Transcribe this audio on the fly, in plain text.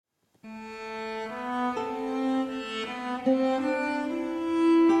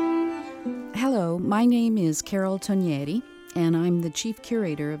my name is Carol Tonieri, and I'm the Chief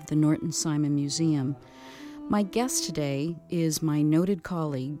Curator of the Norton Simon Museum. My guest today is my noted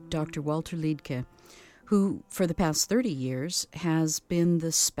colleague, Dr. Walter Liedtke, who, for the past 30 years, has been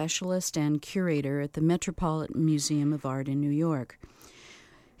the specialist and curator at the Metropolitan Museum of Art in New York.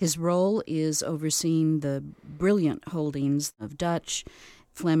 His role is overseeing the brilliant holdings of Dutch,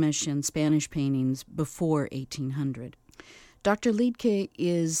 Flemish, and Spanish paintings before 1800. Dr. Liedtke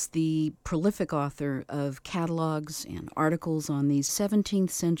is the prolific author of catalogs and articles on the 17th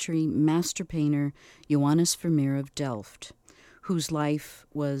century master painter Johannes Vermeer of Delft, whose life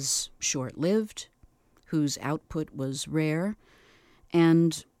was short-lived, whose output was rare,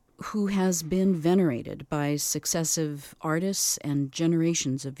 and who has been venerated by successive artists and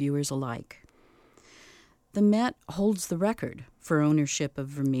generations of viewers alike. The Met holds the record for ownership of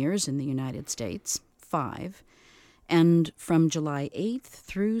Vermeers in the United States, 5, and from July 8th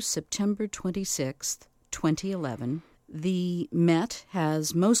through September 26th, 2011, the Met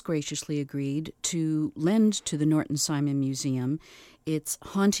has most graciously agreed to lend to the Norton Simon Museum its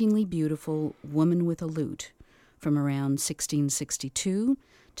hauntingly beautiful Woman with a Lute from around 1662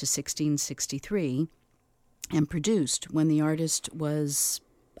 to 1663, and produced when the artist was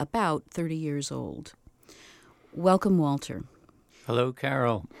about 30 years old. Welcome, Walter. Hello,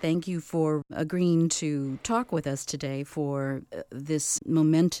 Carol. Thank you for agreeing to talk with us today for this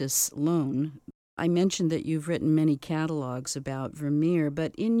momentous loan. I mentioned that you've written many catalogs about Vermeer,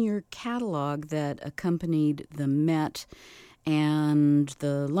 but in your catalog that accompanied the Met and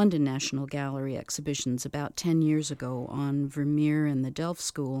the London National Gallery exhibitions about 10 years ago on Vermeer and the Delft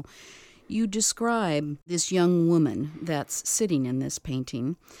School, you describe this young woman that's sitting in this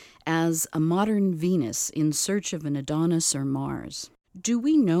painting as a modern Venus in search of an Adonis or Mars. Do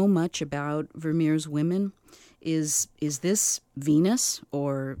we know much about Vermeer's women? Is this Venus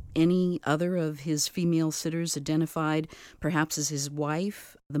or any other of his female sitters identified perhaps as his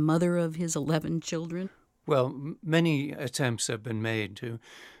wife, the mother of his 11 children? Well, many attempts have been made to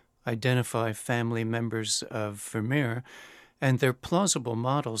identify family members of Vermeer, and they're plausible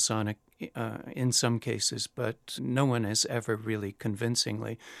models in some cases, but no one has ever really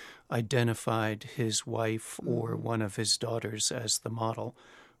convincingly identified his wife or one of his daughters as the model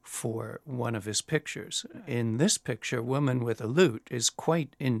for one of his pictures. In this picture, Woman with a Lute is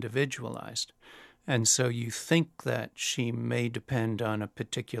quite individualized, and so you think that she may depend on a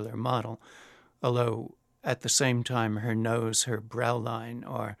particular model, although at the same time her nose, her brow line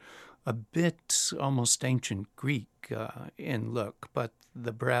are a bit almost ancient Greek in look, but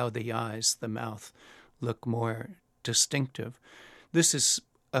the brow, the eyes, the mouth look more distinctive. This is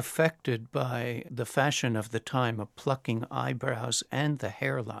affected by the fashion of the time of plucking eyebrows and the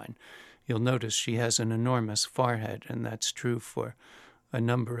hairline. You'll notice she has an enormous forehead, and that's true for a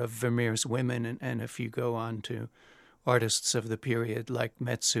number of Vermeer's women, and if you go on to artists of the period like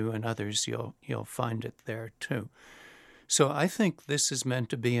Metsu and others, you'll find it there too. So I think this is meant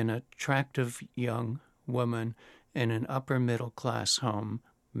to be an attractive young woman in an upper-middle-class home,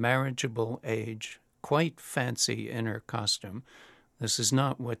 marriageable age, quite fancy in her costume. This is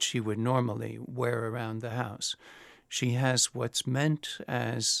not what she would normally wear around the house. She has what's meant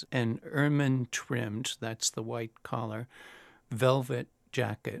as an ermine-trimmed, that's the white collar, velvet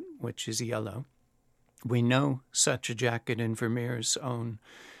jacket, which is yellow. We know such a jacket in Vermeer's own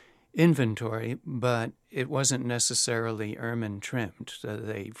inventory, but it wasn't necessarily ermine trimmed.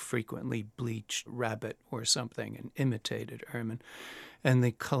 They frequently bleached rabbit or something and imitated ermine. And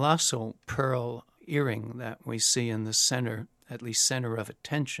the colossal pearl earring that we see in the center, at least center of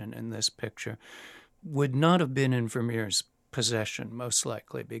attention in this picture, would not have been in Vermeer's possession, most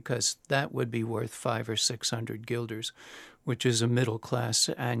likely, because that would be worth 500 or 600 guilders, which is a middle-class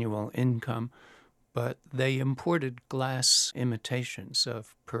annual income. But they imported glass imitations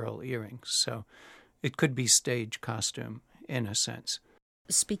of pearl earrings, so it could be stage costume in a sense.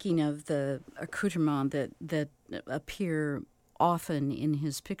 Speaking of the accoutrements that appear often in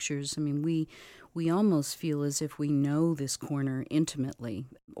his pictures, I mean, we almost feel as if we know this corner intimately,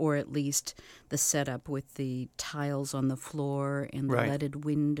 or at least the setup with the tiles on the floor and the leaded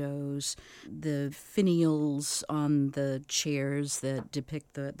windows, the finials on the chairs that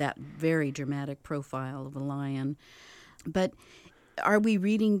depict that very dramatic profile of a lion. But are we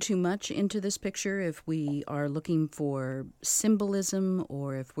reading too much into this picture if we are looking for symbolism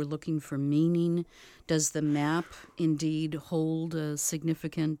or if we're looking for meaning? Does the map indeed hold a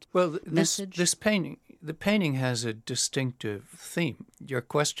significant message? The painting has a distinctive theme. Your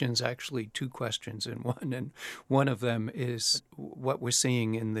question's actually two questions in one, and one of them is what we're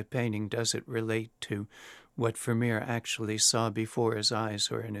seeing in the painting. Does it relate to what Vermeer actually saw before his eyes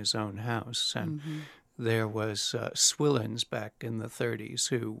or in his own house. And there was Swillens back in the 30s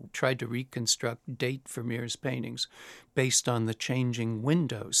who tried to date Vermeer's paintings based on the changing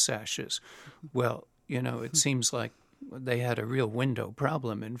window sashes. Well, it seems like they had a real window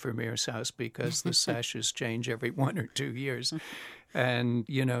problem in Vermeer's house because the sashes change every 1 or 2 years. And,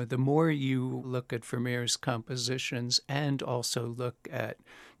 the more you look at Vermeer's compositions and also look at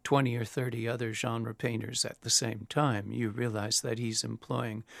 20 or 30 other genre painters at the same time, you realize that he's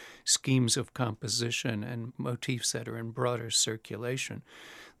employing schemes of composition and motifs that are in broader circulation.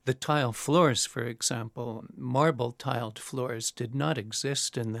 The tile floors, for example, marble tiled floors did not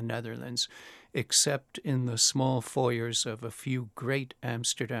exist in the Netherlands except in the small foyers of a few great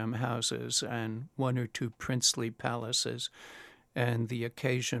Amsterdam houses and 1 or 2 princely palaces and the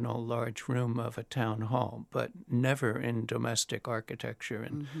occasional large room of a town hall, but never in domestic architecture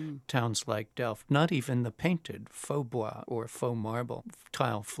in towns like Delft, not even the painted faux bois or faux marble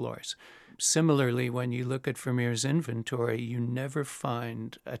tile floors. Similarly, when you look at Vermeer's inventory, you never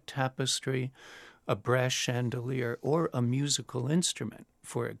find a tapestry, a brass chandelier, or a musical instrument,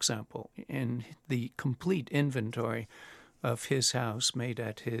 for example, in the complete inventory of his house made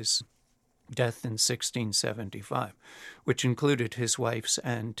at his death in 1675, which included his wife's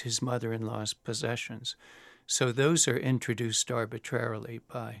and his mother-in-law's possessions. So those are introduced arbitrarily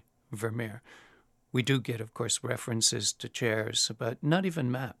by Vermeer. We do get, of course, references to chairs, but not even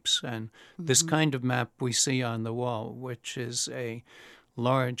maps. And this kind of map we see on the wall, which is a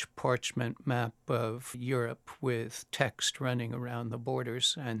large parchment map of Europe with text running around the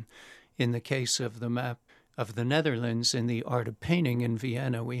borders. And in the case of the map of the Netherlands, in the Art of Painting in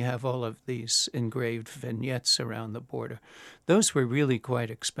Vienna, we have all of these engraved vignettes around the border. Those were really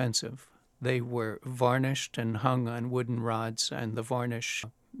quite expensive. They were varnished and hung on wooden rods, and the varnish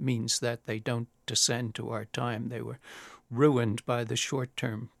means that they don't descend to our time. They were ruined by the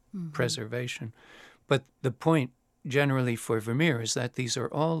short-term preservation. But the point generally for Vermeer is that these are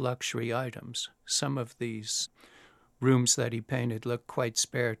all luxury items. Some of these rooms that he painted look quite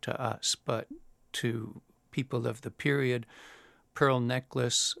spare to us, but to people of the period, pearl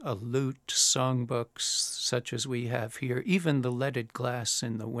necklace, a lute, songbooks such as we have here, even the leaded glass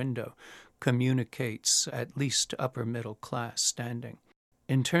in the window communicates at least upper middle class standing.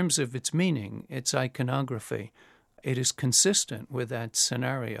 In terms of its meaning, its iconography, it is consistent with that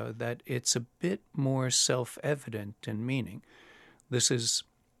scenario that it's a bit more self-evident in meaning. This is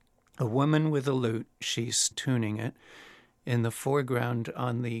a woman with a lute. She's tuning it. In the foreground,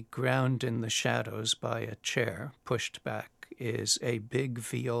 on the ground in the shadows by a chair pushed back, is a big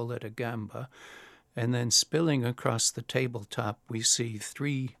viola da gamba. And then spilling across the tabletop, we see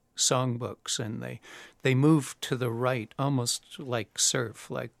 3 songbooks, and they move to the right, almost like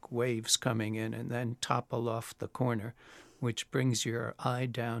surf, like waves coming in, and then topple off the corner, which brings your eye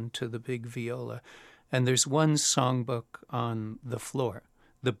down to the big viola. And there's 1 songbook on the floor.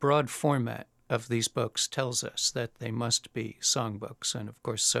 The broad format of these books tells us that they must be songbooks, and of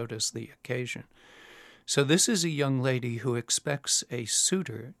course so does the occasion. So this is a young lady who expects a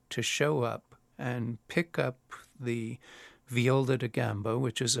suitor to show up and pick up the viola da gamba,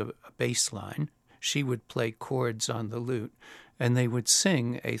 which is a bass line. She would play chords on the lute, and they would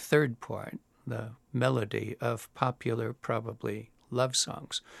sing a third part, the melody of popular, probably, love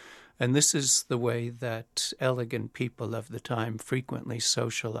songs. And this is the way that elegant people of the time frequently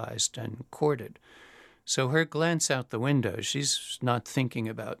socialized and courted. So her glance out the window, she's not thinking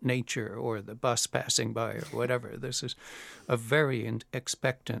about nature or the bus passing by or whatever. This is a very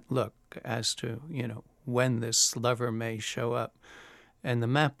expectant look as to, when this lover may show up. And the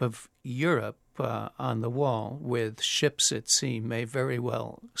map of Europe on the wall with ships at sea may very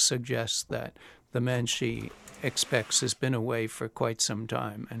well suggest that the man she expects has been away for quite some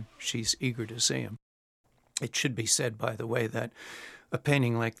time, and she's eager to see him. It should be said, by the way, that a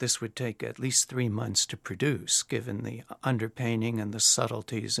painting like this would take at least 3 months to produce, given the underpainting and the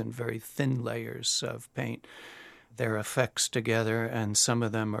subtleties and very thin layers of paint. Their effects together, and some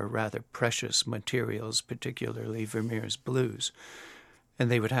of them are rather precious materials, particularly Vermeer's blues. And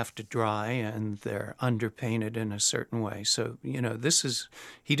they would have to dry, and they're underpainted in a certain way. So,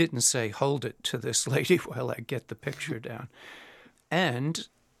 he didn't say, hold it to this lady while I get the picture down. And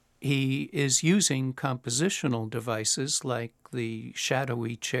he is using compositional devices like the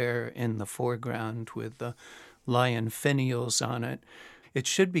shadowy chair in the foreground with the lion finials on it. It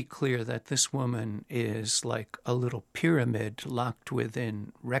should be clear that this woman is like a little pyramid locked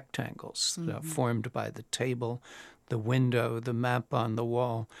within rectangles formed by the table, the window, the map on the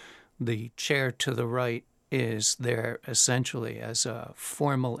wall. The chair to the right is there essentially as a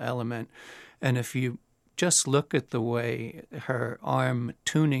formal element. And if you just look at the way her arm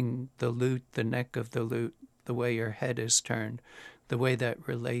tuning the lute, the neck of the lute, the way her head is turned, the way that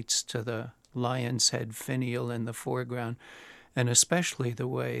relates to the lion's head finial in the foreground, and especially the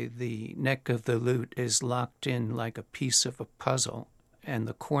way the neck of the lute is locked in like a piece of a puzzle, and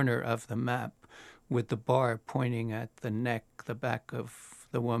the corner of the map with the bar pointing at the neck, the back of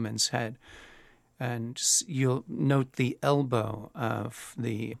the woman's head. And you'll note the elbow of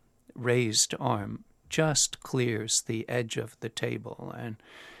the raised arm just clears the edge of the table, and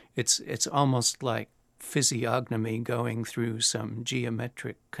it's almost like physiognomy going through some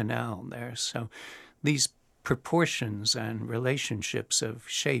geometric canal there. So these proportions and relationships of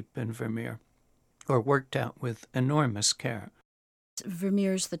shape in Vermeer are worked out with enormous care.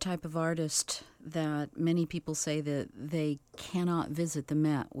 Vermeer's the type of artist that many people say that they cannot visit the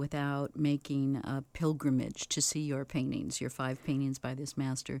Met without making a pilgrimage to see your paintings, your 5 paintings by this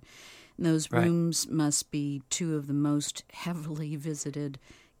master. And those rooms must be 2 of the most heavily visited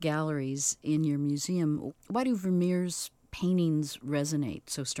galleries in your museum. Why do Vermeer's paintings resonate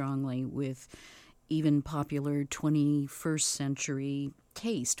so strongly with even popular 21st century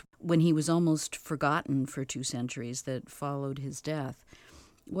taste when he was almost forgotten for 2 centuries that followed his death?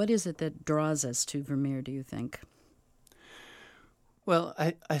 What is it that draws us to Vermeer, do you think? Well,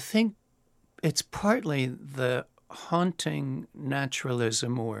 I think it's partly the haunting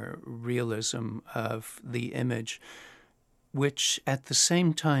naturalism or realism of the image, which at the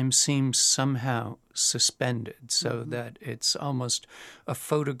same time seems somehow suspended, so that it's almost a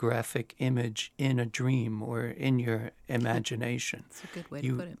photographic image in a dream or in your imagination. That's a good way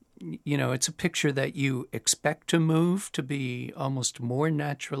to put it. You know, it's a picture that you expect to move, to be almost more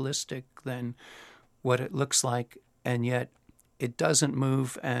naturalistic than what it looks like, and yet it doesn't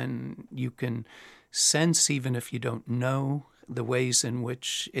move, and you can sense, even if you don't know the ways in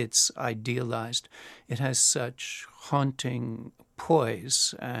which it's idealized, it has such haunting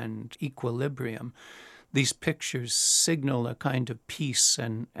poise and equilibrium. These pictures signal a kind of peace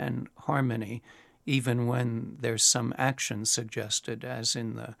and harmony, even when there's some action suggested, as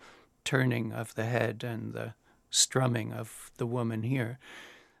in the turning of the head and the strumming of the woman here.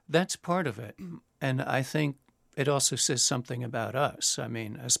 That's part of it. And I think it also says something about us. I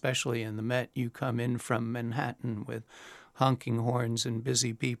mean, especially in the Met, you come in from Manhattan with honking horns and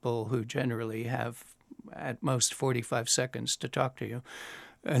busy people who generally have at most 45 seconds to talk to you.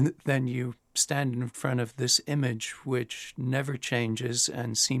 And then you stand in front of this image which never changes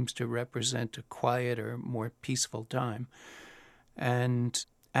and seems to represent a quieter, more peaceful time. And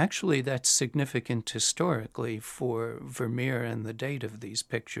actually that's significant historically for Vermeer and the date of these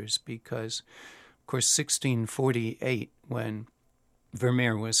pictures because, of course, 1648, when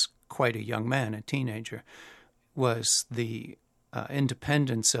Vermeer was quite a young man, a teenager, was the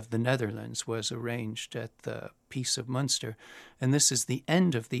independence of the Netherlands was arranged at the Peace of Munster. And this is the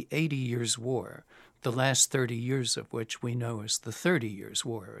end of the 80 Years' War, the last 30 years of which we know as the 30 Years'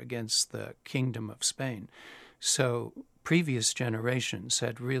 War against the Kingdom of Spain. So previous generations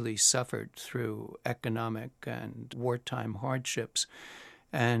had really suffered through economic and wartime hardships.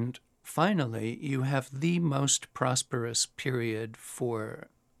 And finally, you have the most prosperous period for,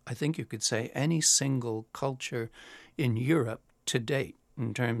 I think you could say, any single culture in Europe to date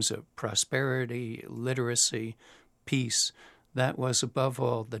in terms of prosperity, literacy, peace. That was above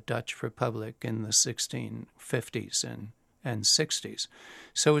all the Dutch Republic in the 1650s and 60s.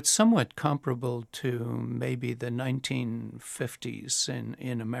 So it's somewhat comparable to maybe the 1950s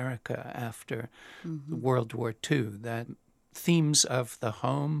in America after World War II, that themes of the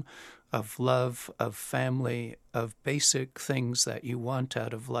home, of love, of family, of basic things that you want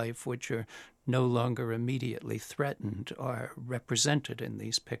out of life, which are no longer immediately threatened, are represented in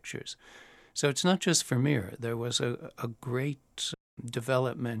these pictures. So it's not just Vermeer. There was a great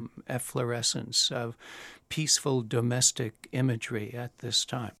development, efflorescence of peaceful domestic imagery at this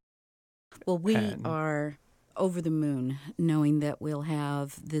time. Well, we are over the moon knowing that we'll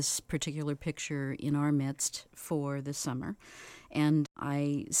have this particular picture in our midst for the summer. And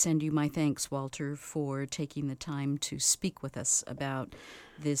I send you my thanks, Walter, for taking the time to speak with us about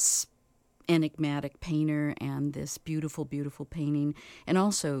this enigmatic painter and this beautiful, beautiful painting, and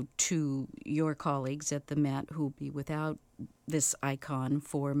also to your colleagues at the Met who will be without this icon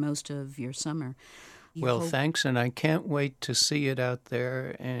for most of your summer. Thanks, and I can't wait to see it out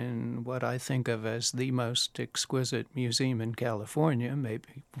there in what I think of as the most exquisite museum in California,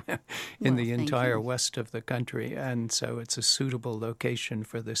 maybe in the entire west of the country, and so it's a suitable location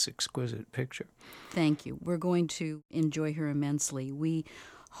for this exquisite picture. Thank you. We're going to enjoy her immensely. We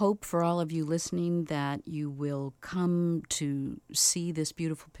hope for all of you listening that you will come to see this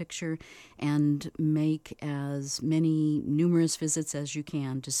beautiful picture and make as many numerous visits as you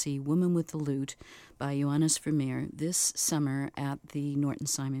can to see Woman with the Lute by Johannes Vermeer this summer at the Norton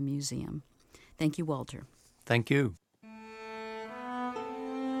Simon Museum. Thank you, Walter. Thank you.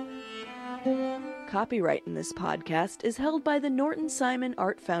 Copyright in this podcast is held by the Norton Simon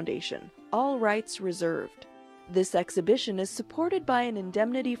Art Foundation. All rights reserved. This exhibition is supported by an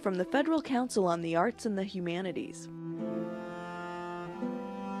indemnity from the Federal Council on the Arts and the Humanities.